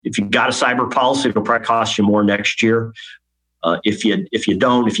if you got a cyber policy, it'll probably cost you more next year. If you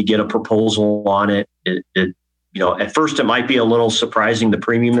don't, if you get a proposal on it, at first it might be a little surprising the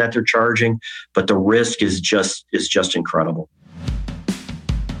premium that they're charging, but the risk is just incredible.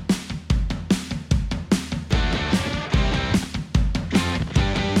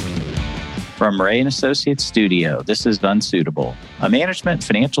 From Ray and Associates Studio, this is Unsuitable, a management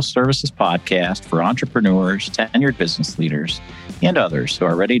financial services podcast for entrepreneurs, tenured business leaders, and others who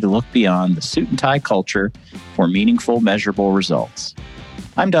are ready to look beyond the suit and tie culture for meaningful, measurable results.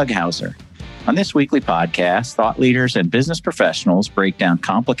 I'm Doug Hauser. On this weekly podcast, thought leaders and business professionals break down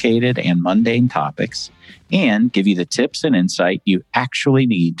complicated and mundane topics and give you the tips and insight you actually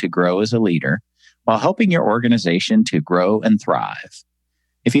need to grow as a leader while helping your organization to grow and thrive.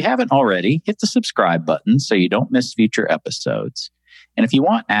 If you haven't already, hit the subscribe button so you don't miss future episodes. And if you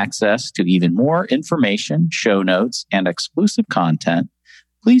want access to even more information, show notes, and exclusive content,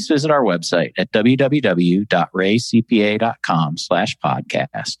 please visit our website at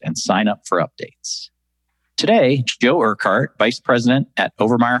www.raycpa.com/podcast and sign up for updates. Today, Joe Urquhart, Vice President at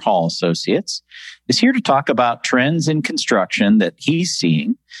Overmeyer Hall Associates, is here to talk about trends in construction that he's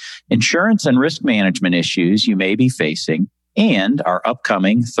seeing, insurance and risk management issues you may be facing, and our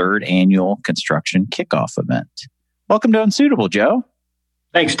upcoming third annual construction kickoff event. Welcome to Unsuitable, Joe.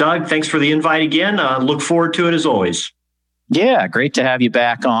 Thanks, Doug. Thanks for the invite again. Look forward to it as always. Yeah, great to have you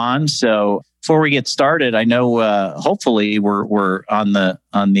back on. So before we get started, I know hopefully we're on the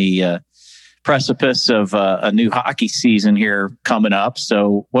precipice of a new hockey season here coming up.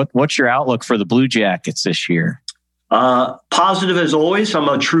 So what's your outlook for the Blue Jackets this year? Positive as always. I'm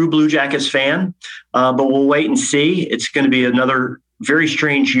a true Blue Jackets fan, but we'll wait and see. It's going to be another very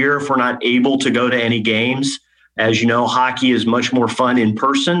strange year if we're not able to go to any games. As you know, hockey is much more fun in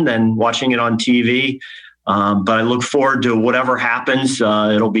person than watching it on TV. But I look forward to whatever happens.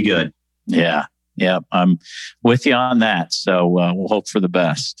 It'll be good. Yeah, I'm with you on that. So we'll hope for the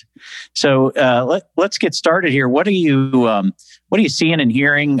best. So let's get started here. What are you seeing and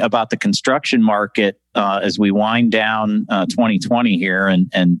hearing about the construction market as we wind down 2020 here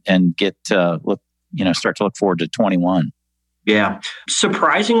and get start to look forward to 21? Yeah,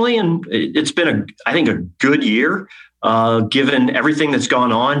 surprisingly, and it's been I think a good year given everything that's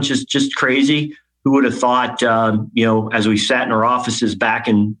gone on. Just crazy. Who would have thought, as we sat in our offices back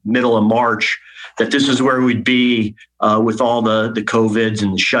in middle of March, that this is where we'd be with all the COVIDs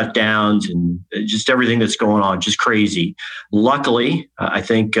and the shutdowns and just everything that's going on, just crazy. Luckily, I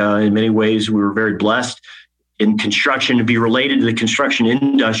think in many ways we were very blessed in construction to be related to the construction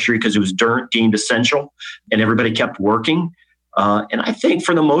industry because it was deemed essential and everybody kept working. And I think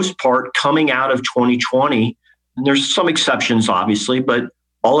for the most part, coming out of 2020, and there's some exceptions, obviously, but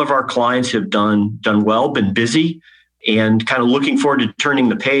all of our clients have done well, been busy, and kind of looking forward to turning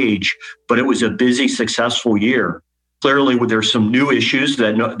the page. But it was a busy, successful year. Clearly, there's some new issues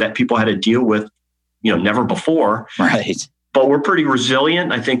that people had to deal with, never before. Right. But we're pretty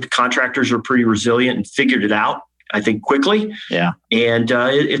resilient. I think the contractors are pretty resilient and figured it out, I think, quickly. Yeah. And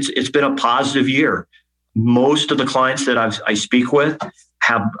it's been a positive year. Most of the clients that I speak with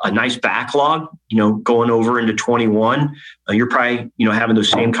have a nice backlog, going over into 21. You're probably, having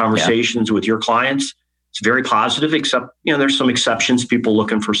those same conversations with your clients. It's very positive, except, there's some exceptions, people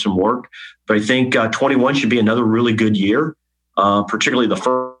looking for some work. But I think 21 should be another really good year, particularly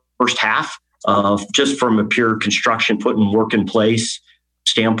the first half, just from a pure construction, putting work in place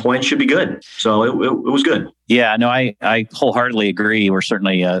standpoint should be good. So it was good. Yeah, no, I wholeheartedly agree. We're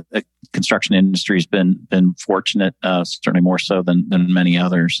certainly the construction industry has been fortunate, certainly more so than many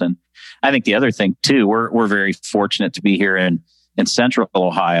others. And I think the other thing too, we're very fortunate to be here in Central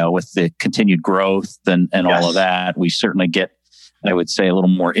Ohio with the continued growth and yes. All of that. We certainly get, I would say, a little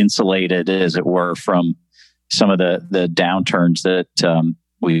more insulated, as it were, from some of the downturns that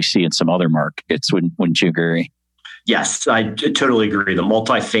we see in some other markets. Wouldn't you agree? Yes, I totally agree. The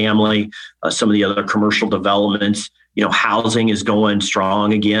multifamily, some of the other commercial developments, housing is going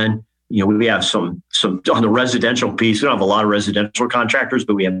strong again. We have some on the residential piece. We don't have a lot of residential contractors,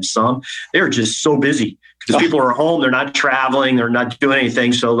 but we have some. They're just so busy because people are home. They're not traveling. They're not doing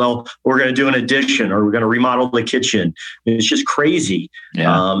anything. So we're going to do an addition or we're going to remodel the kitchen. It's just crazy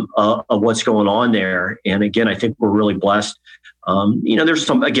of what's going on there. And again, I think we're really blessed. There's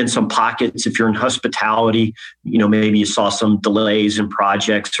some pockets. If you're in hospitality, maybe you saw some delays in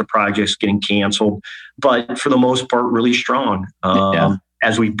projects or projects getting canceled, but for the most part, really strong.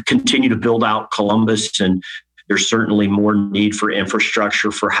 As we continue to build out Columbus, and there's certainly more need for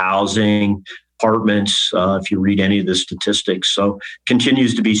infrastructure, for housing, apartments, if you read any of the statistics. So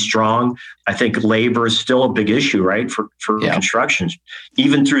continues to be strong. I think labor is still a big issue, right, for construction.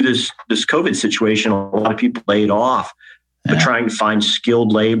 Even through this COVID situation, a lot of people laid off. But trying to find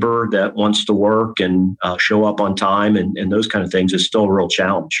skilled labor that wants to work and show up on time and those kind of things is still a real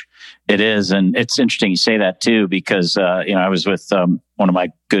challenge. It is. And it's interesting you say that too, because, I was with one of my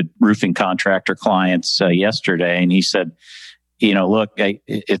good roofing contractor clients yesterday, and he said, look,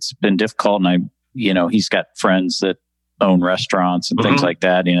 it's been difficult. And he's got friends that own restaurants and things like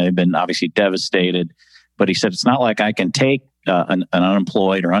that. They've been obviously devastated. But he said, it's not like I can take an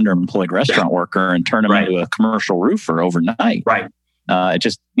unemployed or underemployed restaurant worker and turn them into a commercial roofer overnight. Right. It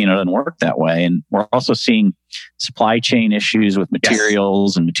just, doesn't work that way. And we're also seeing supply chain issues with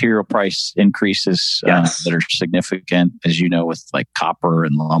materials and material price increases that are significant, as you know, with like copper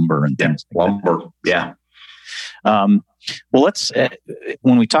and lumber and things like lumber. that. Well, let's,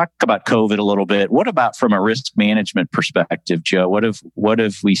 when we talk about COVID a little bit, what about from a risk management perspective, Joe? What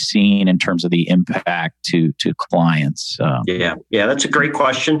have we seen in terms of the impact to clients? That's a great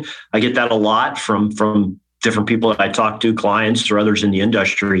question. I get that a lot from different people that I talk to, clients or others in the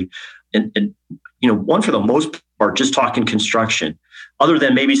industry. And one, for the most part, just talking construction, other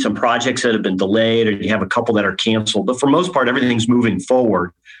than maybe some projects that have been delayed or you have a couple that are canceled. But for the most part, everything's moving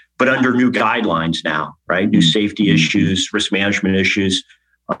forward, but under new guidelines now, right? New safety issues, risk management issues.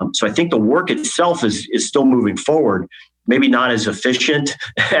 So I think the work itself is still moving forward, maybe not as efficient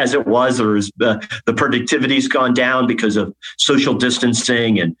as it was, or as the productivity's gone down because of social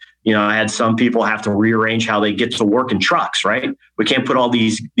distancing. And, I had some people have to rearrange how they get to work in trucks, right? We can't put all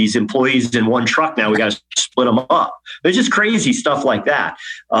these employees in one truck now. We got to split them up. It's just crazy stuff like that.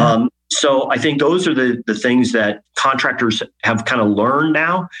 So I think those are the things that contractors have kind of learned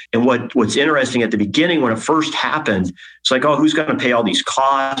now. And what's interesting at the beginning, when it first happened, it's like, oh, who's going to pay all these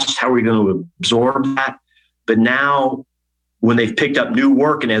costs? How are we going to absorb that? But now when they've picked up new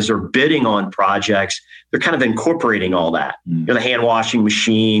work and as they're bidding on projects, they're kind of incorporating all that, the hand washing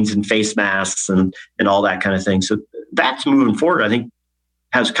machines and face masks and all that kind of thing. So that's moving forward. I think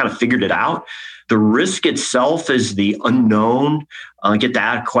has kind of figured it out. The risk itself is the unknown. I get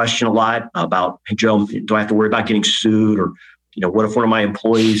that question a lot about, hey, Joe, do I have to worry about getting sued? Or, what if one of my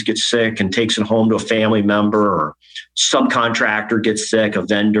employees gets sick and takes it home to a family member, or subcontractor gets sick, a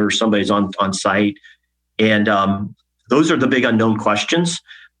vendor, somebody's on site. And those are the big unknown questions.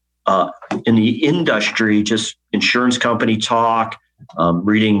 In the industry, just insurance company talk,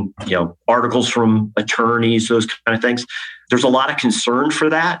 reading, articles from attorneys, those kind of things. There's a lot of concern for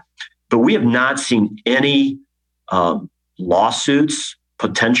that. But we have not seen any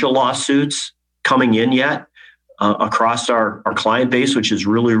potential lawsuits coming in yet across our client base, which is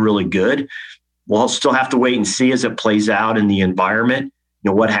really, really good. We'll still have to wait and see as it plays out in the environment.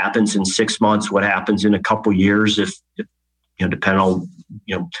 What happens in 6 months, what happens in a couple years, if depending on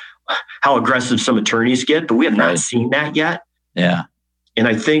how aggressive some attorneys get. But we have not seen that yet. Yeah. And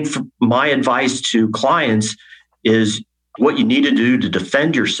I think my advice to clients is, what you need to do to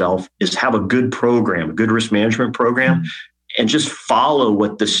defend yourself is have a good program, a good risk management program, and just follow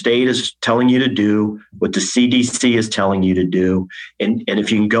what the state is telling you to do, what the CDC is telling you to do. And if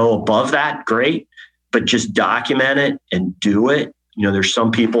you can go above that, great, but just document it and do it. There's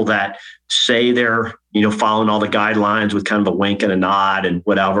some people that say they're, following all the guidelines with kind of a wink and a nod and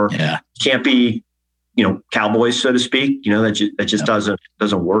whatever. Yeah. Can't be, cowboys, so to speak. That just doesn't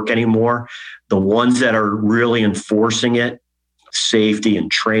work anymore. The ones that are really enforcing it, safety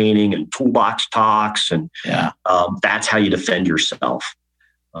and training and toolbox talks, and that's how you defend yourself.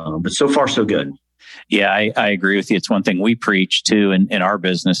 But so far, so good. Yeah, I agree with you. It's one thing we preach too in our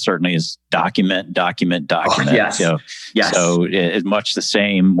business, certainly, is document. Oh, yes. So it's much the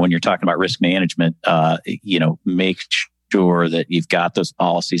same when you're talking about risk management. Make sure that you've got those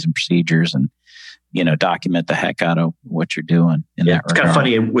policies and procedures and, document the heck out of what you're doing. It's kind of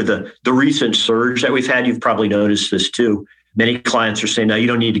funny with the recent surge that we've had. You've probably noticed this too. Many clients are saying, no, you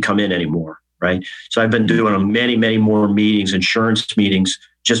don't need to come in anymore. Right. So I've been doing many, many more meetings, insurance meetings,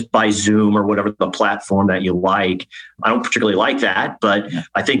 just by Zoom or whatever the platform that you like. I don't particularly like that, but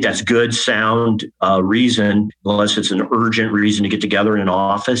I think that's good, sound reason, unless it's an urgent reason to get together in an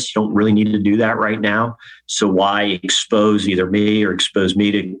office. You don't really need to do that right now. So why expose either me or expose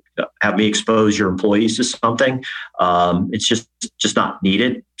me to have me expose your employees to something? It's just not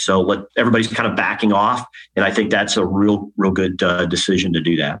needed. So everybody's kind of backing off. And I think that's a real good decision to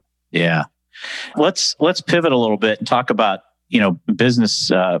do that. Yeah. Let's pivot a little bit and talk about, business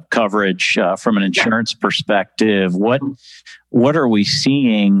coverage from an insurance perspective. What are we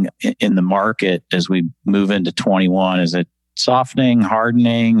seeing in the market as we move into 21? Is it softening,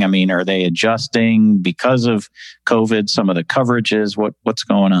 hardening? I mean, are they adjusting because of COVID, some of the coverages? What's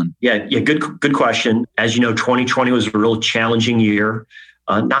going on? Yeah, good question. As you know, 2020 was a real challenging year,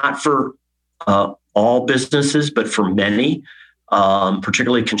 not for all businesses, but for many,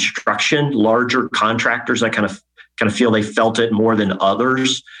 particularly construction, larger contractors. I kind of feel they felt it more than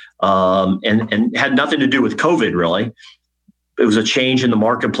others, and had nothing to do with COVID, really. It was a change in the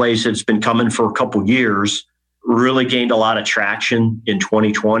marketplace. It's been coming for a couple of years, really gained a lot of traction in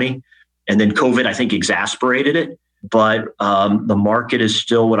 2020. And then COVID, I think, exacerbated it. But the market is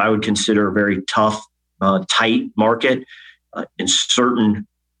still what I would consider a very tough, tight market in certain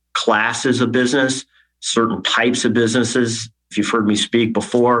classes of business, certain types of businesses. If you've heard me speak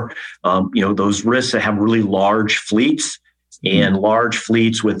before, those risks that have really large fleets and large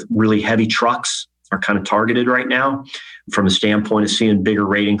fleets with really heavy trucks are kind of targeted right now from the standpoint of seeing bigger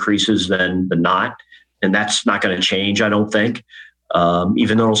rate increases than not. And that's not going to change, I don't think.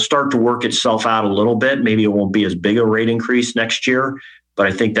 Even though it'll start to work itself out a little bit, maybe it won't be as big a rate increase next year, but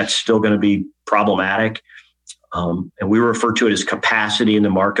I think that's still going to be problematic. And we refer to it as capacity in the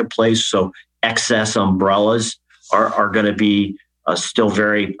marketplace. So excess umbrellas are going to be still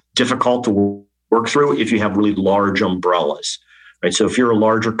very difficult to work through if you have really large umbrellas. Right. So if you're a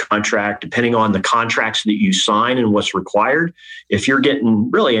larger contract, depending on the contracts that you sign and what's required, if you're getting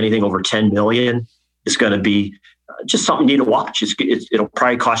really anything over 10 million, it's going to be just something you need to watch. It'll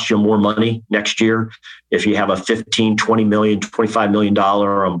probably cost you more money next year if you have a 15, 20 million, $25 million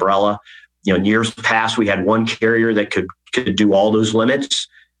umbrella. In years past, we had one carrier that could do all those limits.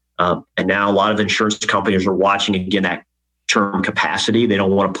 And now a lot of insurance companies are watching, again, that term capacity. They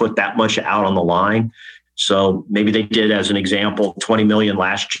don't want to put that much out on the line. So maybe they did, as an example, 20 million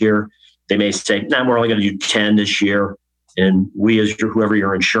last year. They may say, we're only going to do 10 this year. And we, as whoever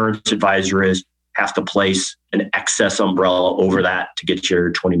your insurance advisor is, have to place an excess umbrella over that to get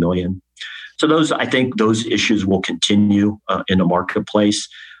your 20 million. So I think those issues will continue in the marketplace.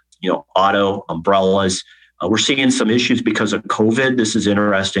 Auto, umbrellas. We're seeing some issues because of COVID. This is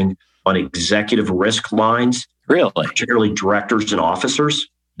interesting on executive risk lines. Really? Particularly directors and officers.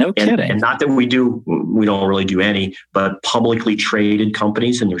 No kidding. And not that we don't really do any, but publicly traded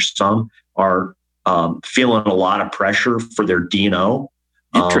companies, and there's some, are feeling a lot of pressure for their D&O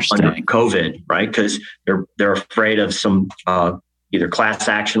under COVID, right? Because they're afraid of some either class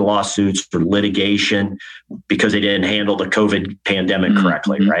action lawsuits or litigation because they didn't handle the COVID pandemic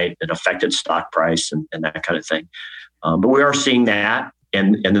correctly, right? It affected stock price and that kind of thing. But we are seeing that.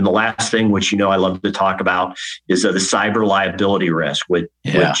 And then the last thing, which I love to talk about, is the cyber liability risk, which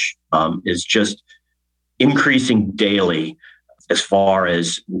is just increasing daily as far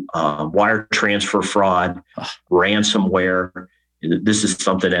as wire transfer fraud, ransomware. This is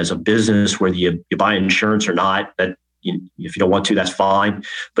something as a business, whether you buy insurance or not, that if you don't want to, that's fine.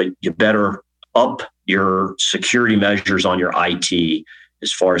 But you better up your security measures on your IT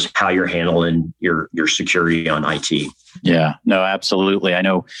as far as how you're handling your security on IT. Yeah, no, absolutely. I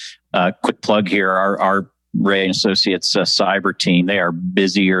know, quick plug here, our Ray and Associates cyber team, they are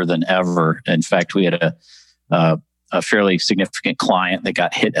busier than ever. In fact, we had a fairly significant client that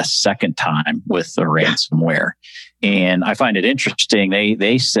got hit a second time with a ransomware. And I find it interesting.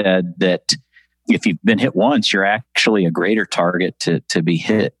 They said that if you've been hit once, you're actually a greater target to be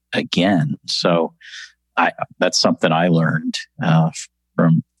hit again. So that's something I learned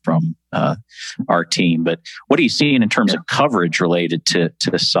from our team. But what are you seeing in terms of coverage related to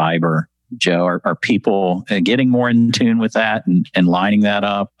cyber, Joe? Are people getting more in tune with that and lining that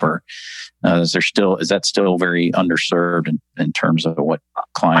up, or is that still very underserved in terms of what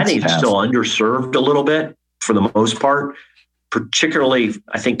clients have? I think it's still underserved a little bit for the most part. Particularly,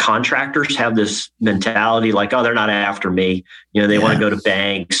 I think contractors have this mentality like, they're not after me. They want to go to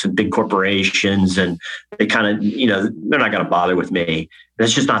banks and big corporations, and they kind of, they're not going to bother with me.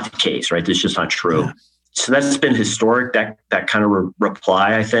 That's just not the case, right? That's just not true. Yeah. So that's been historic, that kind of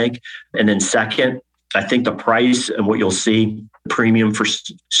reply, I think. And then second, I think the price and what you'll see, premium for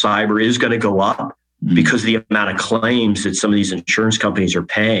cyber is going to go up because of the amount of claims that some of these insurance companies are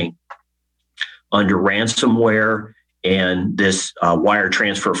paying under ransomware and this wire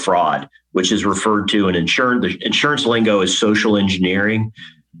transfer fraud, which is referred to in insurance. The insurance lingo is social engineering,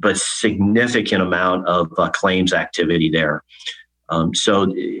 but significant amount of claims activity there.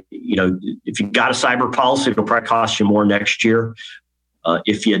 So, if you got a cyber policy, it'll probably cost you more next year.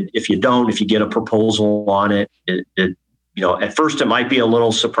 If you get a proposal on it, at first it might be a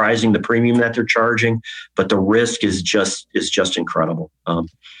little surprising, the premium that they're charging, but the risk is just incredible.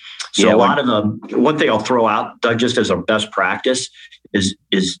 A lot of them, one thing I'll throw out, Doug, just as a best practice is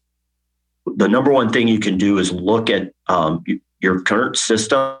the number one thing you can do is look at your current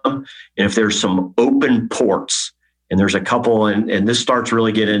system. And if there's some open ports, and there's a couple, and this starts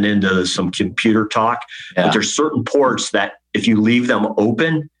really getting into some computer talk, but there's certain ports that if you leave them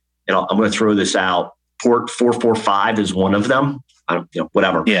open, and I'm going to throw this out, port 445 is one of them.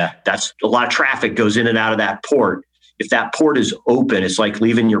 Whatever. Yeah. That's a lot of traffic goes in and out of that port. If that port is open, it's like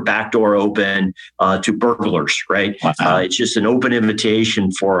leaving your back door open to burglars, right? Wow. It's just an open invitation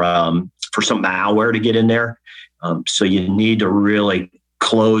for some malware to get in there. So you need to really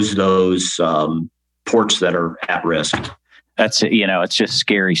close those ports that are at risk. That's it. It's just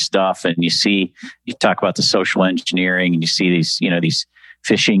scary stuff. And you talk about the social engineering, and you see these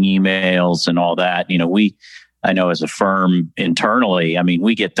phishing emails and all that. I know as a firm internally,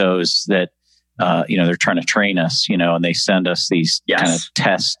 we get those that, they're trying to train us, and they send us these kind of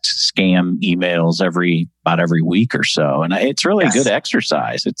test scam emails about every week or so. And it's really a good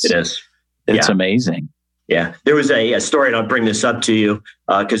exercise. It is. It's amazing. Yeah. There was a story, and I'll bring this up to you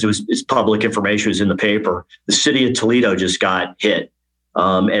because it's public information. It was in the paper. The city of Toledo just got hit,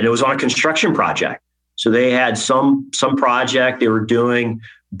 and it was on a construction project. So they had some project they were doing,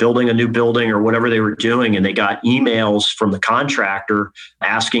 building a new building or whatever they were doing, and they got emails from the contractor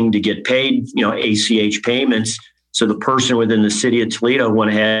asking to get paid, ACH payments. So the person within the city of Toledo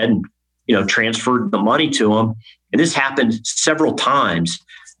went ahead and, transferred the money to them. And this happened several times.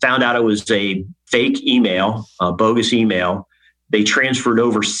 Found out it was a fake email, a bogus email. They transferred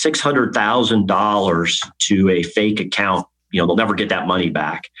over $600,000 to a fake account. They'll never get that money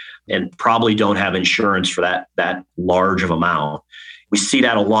back, and probably don't have insurance for that large of amount. We see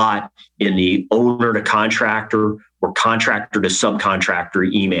that a lot in the owner to contractor or contractor to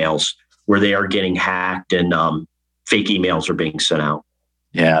subcontractor emails, where they are getting hacked and fake emails are being sent out.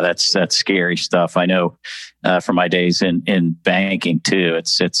 Yeah, that's scary stuff. I know from my days in banking too.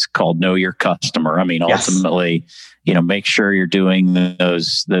 It's called know your customer. Ultimately, make sure you're doing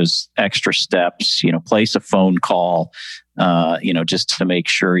those extra steps. Place a phone call. Just to make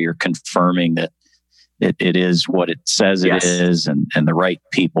sure you're confirming that it is what it says it is, and the right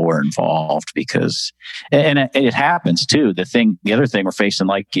people are involved. Because it happens too. The other thing we're facing,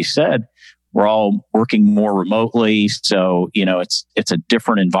 like you said, we're all working more remotely. So, it's a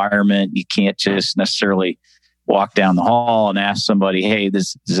different environment. You can't just necessarily walk down the hall and ask somebody, hey,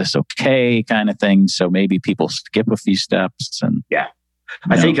 is this okay, kind of thing. So maybe people skip a few steps. And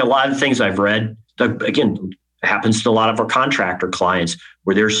I think a lot of things I've read, again, happens to a lot of our contractor clients,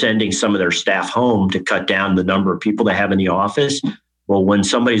 where they're sending some of their staff home to cut down the number of people they have in the office. Well, when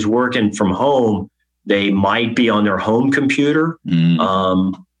somebody's working from home, they might be on their home computer.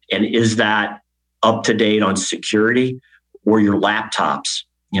 And is that up to date on security, or your laptops?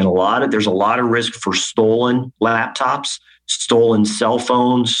 There's a lot of risk for stolen laptops, stolen cell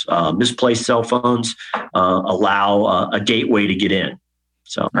phones, misplaced cell phones, allow a gateway to get in.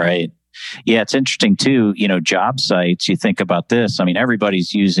 So, right. Yeah, it's interesting too. Job sites, you think about this.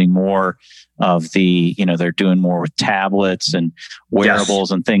 Everybody's using more of the, they're doing more with tablets and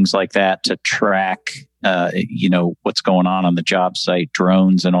wearables and things like that to track, what's going on the job site,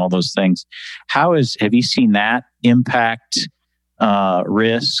 drones and all those things. Have you seen that impact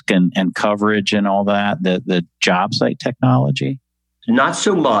risk and coverage and all that, the job site technology? Not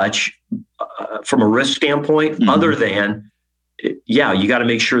so much from a risk standpoint, other than, you got to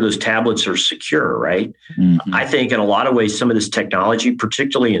make sure those tablets are secure, right? I think in a lot of ways, some of this technology,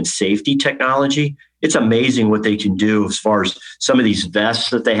 particularly in safety technology, it's amazing what they can do as far as some of these vests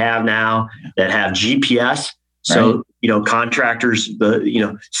that they have now that have GPS. So, contractors,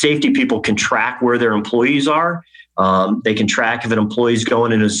 safety people can track where their employees are. They can track if an employee's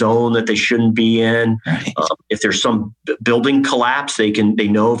going in a zone that they shouldn't be in. Right. If there's some building collapse, they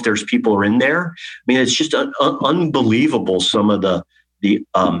know if there's people are in there. It's just unbelievable, some of the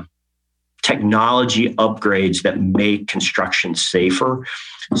technology upgrades that make construction safer.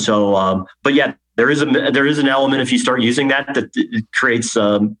 So, there is an element, if you start using that it creates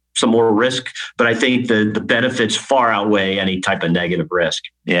some more risk. But I think the benefits far outweigh any type of negative risk.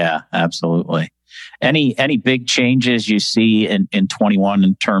 Yeah, absolutely. Any big changes you see in 21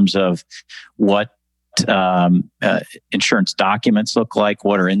 in terms of what insurance documents look like?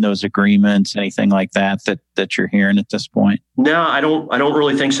 What are in those agreements? Anything like that you're hearing at this point? No, I don't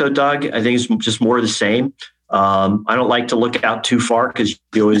really think so, Doug. I think it's just more of the same. I don't like to look out too far because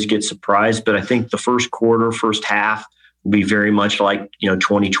you always get surprised. But I think the first quarter, first half will be very much like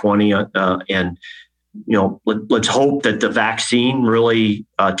 2020, and let's hope that the vaccine really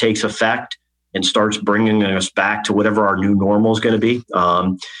takes effect and starts bringing us back to whatever our new normal is going to be.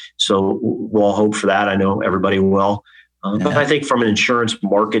 So we'll all hope for that. I know everybody will. But I think from an insurance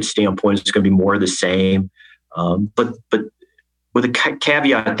market standpoint, it's going to be more of the same. But with a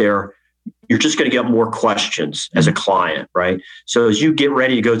caveat there, you're just going to get more questions as a client, right? So as you get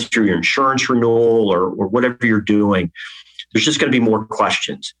ready to go through your insurance renewal or whatever you're doing, there's just going to be more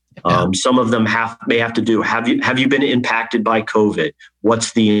questions. Some of them may have to do, have you been impacted by COVID?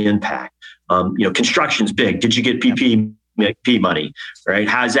 What's the impact? Construction's big. Did you get PPP money, right?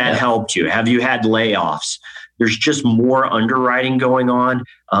 How's that helped you? Have you had layoffs? There's just more underwriting going on.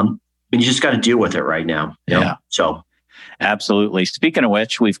 And you just got to deal with it right now. You know? So. Absolutely. Speaking of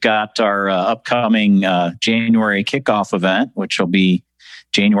which, we've got our upcoming January kickoff event, which will be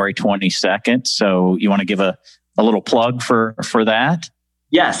January 22nd. So you want to give a little plug for that?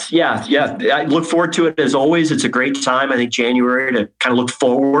 Yes. Yeah. I look forward to it as always. It's a great time, I think, January to kind of look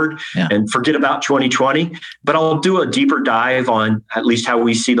forward and forget about 2020. But I'll do a deeper dive on at least how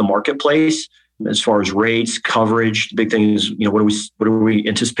we see the marketplace as far as rates, coverage. The big thing is, what are we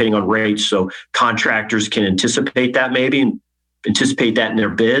anticipating on rates? So contractors can anticipate that maybe and anticipate that in their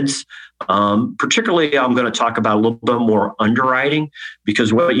bids. Particularly, I'm going to talk about a little bit more underwriting,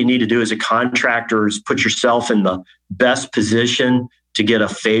 because what you need to do as a contractor is put yourself in the best position to get a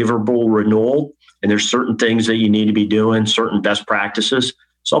favorable renewal. And there's certain things that you need to be doing, certain best practices.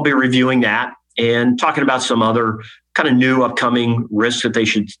 So I'll be reviewing that and talking about some other kind of new upcoming risks that they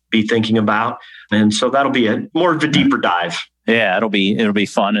should be thinking about. And so that'll be more of a deeper dive. Yeah, it'll be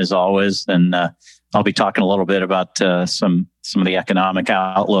fun as always. And I'll be talking a little bit about some of the economic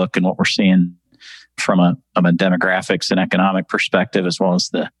outlook and what we're seeing from a demographics and economic perspective, as well as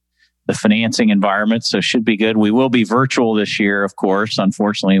the financing environment. So it should be good. We will be virtual this year, of course.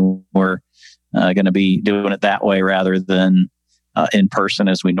 Unfortunately, we're going to be doing it that way rather than in person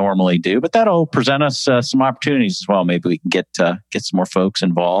as we normally do. But that'll present us some opportunities as well. Maybe we can get some more folks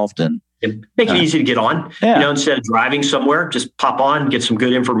involved and make it easy to get on. Instead of driving somewhere, just pop on, get some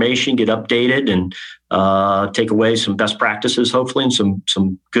good information, get updated, and take away some best practices, hopefully, and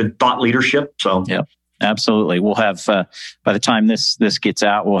some good thought leadership. So absolutely. We'll have, by the time this gets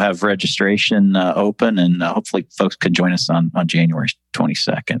out, we'll have registration open, and hopefully folks can join us on January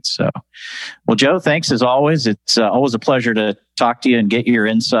 22nd. So, well, Joe, thanks as always. It's always a pleasure to talk to you and get your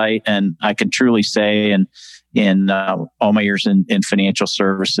insight. And I can truly say, in all my years in financial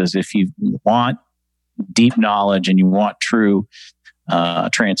services, if you want deep knowledge and you want true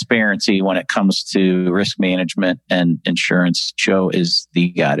transparency when it comes to risk management and insurance, Joe is the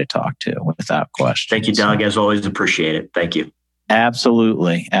guy to talk to without question. Thank you, Doug. As always, appreciate it. Thank you.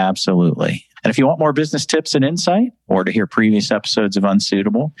 Absolutely. And if you want more business tips and insight, or to hear previous episodes of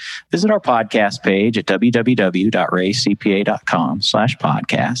Unsuitable, visit our podcast page at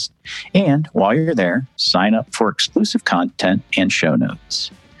www.raycpa.com/podcast. And while you're there, sign up for exclusive content and show notes.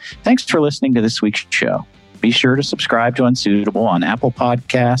 Thanks for listening to this week's show. Be sure to subscribe to Unsuitable on Apple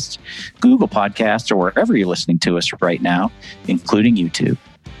Podcasts, Google Podcasts, or wherever you're listening to us right now, including YouTube.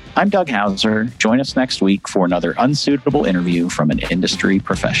 I'm Doug Hauser. Join us next week for another Unsuitable interview from an industry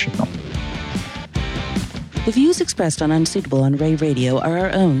professional. The views expressed on Unsuitable on Ray Radio are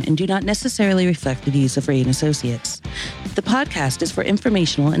our own and do not necessarily reflect the views of Ray & Associates. The podcast is for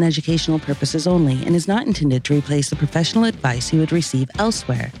informational and educational purposes only and is not intended to replace the professional advice you would receive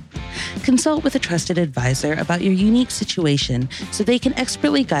elsewhere. Consult with a trusted advisor about your unique situation so they can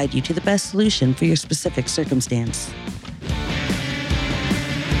expertly guide you to the best solution for your specific circumstance.